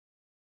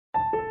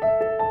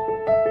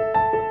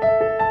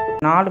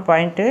4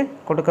 point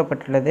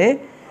கொடுக்கப்பட்டுள்ளது.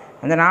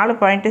 அந்த 4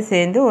 point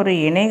சேர்ந்து ஒரு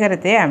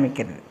இணைகரத்தை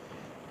அமைக்கிறது.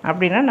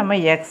 அப்படின்னா நம்ம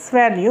எக்ஸ்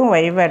வேல்யூ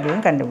y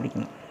வேல்யூவும்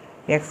கண்டுபிடிக்கணும்.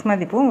 எக்ஸ்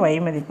மதிப்பும் y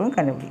மதிப்பும்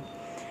கண்டுபிடிக்கணும்.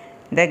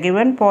 The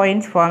given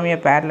points form a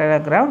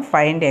parallelogram.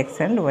 Find x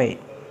and y.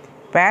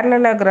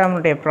 Parallelogram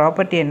உடைய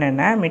ப்ராப்பர்ட்டி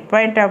என்னென்னா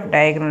midpoint of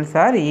diagonals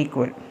are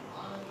equal.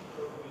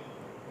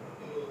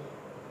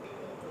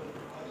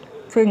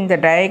 So இந்த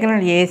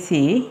diagonal AC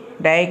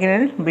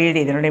diagonal BD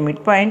இதனுடைய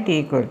midpoint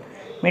equal.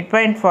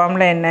 midpoint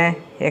ஃபார்முலா என்ன?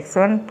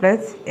 x1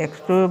 plus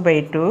x2 by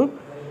 2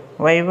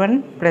 y1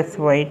 plus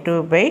y2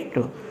 by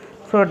 2.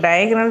 So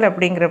diagonal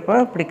அப்படிங்கிறப்போ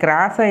இப்படி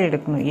கிராஸாக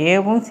எடுக்கணும்.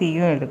 ஏவும்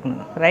சியும்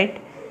எடுக்கணும். ரைட்?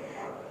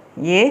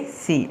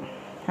 ஏசி.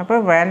 அப்போ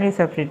வேல்யூ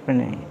சப்ஸ்டிட்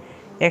பண்ணு.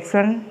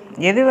 x1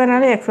 எது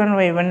வேணாலும் x1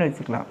 y1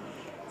 வச்சுக்கலாம்.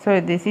 So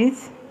this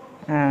is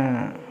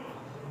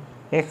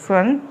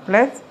x1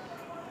 plus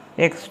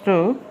x2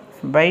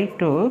 by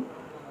 2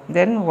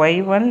 then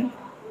y1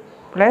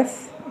 plus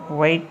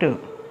y2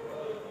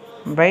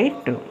 by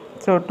 2.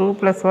 So 2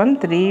 plus 1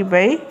 3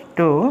 by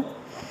 2.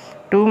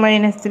 2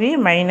 minus 3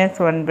 minus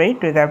 1 by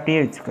 2. இதை அப்படியே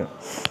வச்சுக்கோ.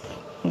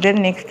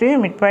 Then next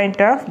mid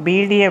point of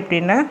பிடி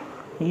அப்படின்னா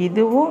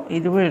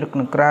இதுவும்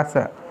எடுக்கணும்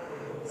கிராஸாக.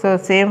 So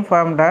same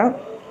formula.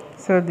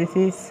 So this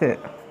is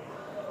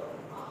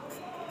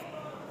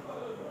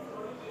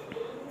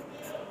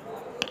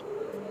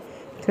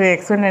so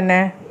x1 என்ன?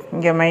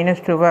 இங்கே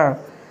 -2வா?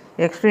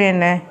 x2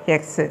 என்ன?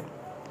 x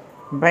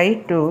by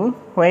 2.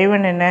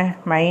 y1 என்ன?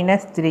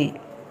 -3.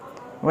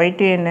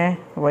 y2 என்ன?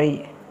 y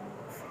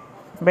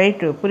by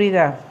 2.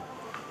 புரியுதா?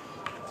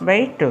 by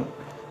 2.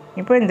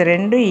 இப்போ இந்த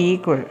ரெண்டும்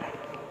equal.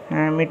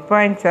 Mid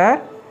points R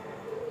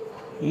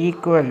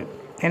equal.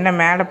 என்ன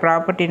மேலே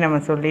ப்ராப்பர்ட்டி நம்ம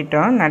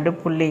சொல்லிட்டோம்.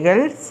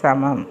 நடுப்புள்ளிகள்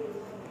சமம்.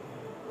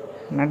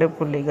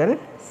 நடுப்புள்ளிகள்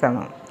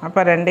சமம். அப்போ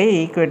ரெண்டையும்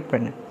ஈக்குவேட்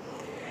பண்ணு.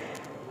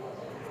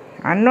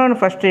 அன்னோன்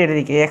ஃபஸ்ட்டு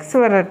எழுதிக்க. எக்ஸ்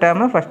வர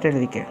டேர்மை ஃபஸ்ட்டு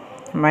எழுதிக்க.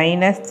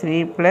 -3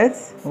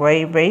 + y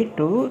by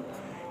 2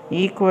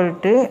 equal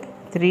to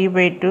 3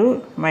 by 2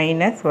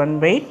 - 1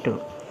 by 2.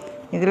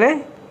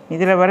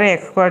 இதில் வர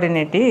எக்ஸ்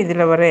கோஆர்டினேட்டையும்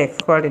இதில் வர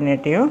எக்ஸ்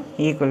கோஆர்டினேட்டையும்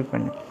ஈக்குவல்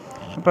பண்ணு.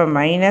 அப்போ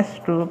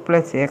 -2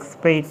 + x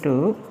by 2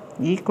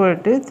 equal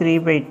to 3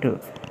 by 2.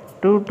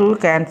 2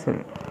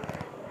 cancel.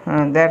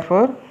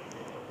 Therefore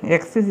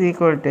x is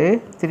equal to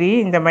 3.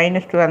 இந்த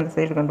 -2 அந்த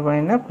சைடு கொண்டு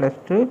போனீங்கன்னா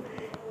 +2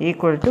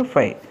 equal to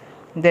 5.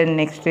 Then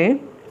next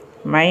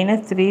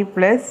 -3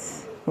 +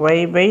 y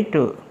by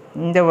 2.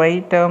 இந்த y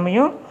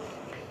டேர்மையும்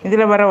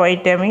இதில் வர y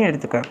டேர்மையும்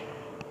எடுத்துக்க.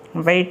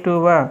 by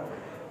 2வா?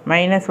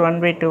 -1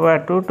 by 2வா?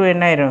 2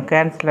 என்ன ஆயிரும்?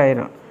 கேன்சல்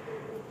ஆயிரும்.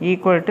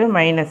 Equal to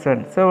 -1.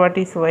 So what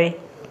is y?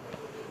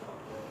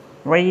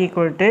 y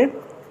equal to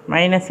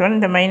 -1.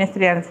 இந்த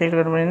 -3 அந்த சைடு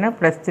கொண்டு போனீங்கன்னா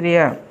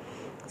 +3ஆ?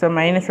 So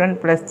 -1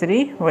 + 3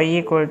 y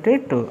equal to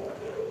 2.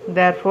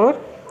 Therefore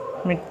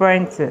mid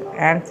points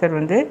answer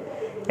வந்து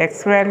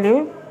X value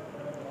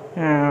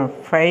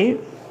 5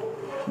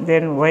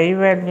 then y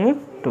value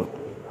 2.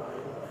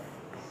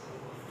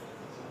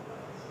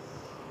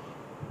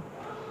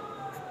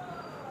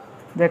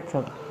 That's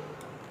all.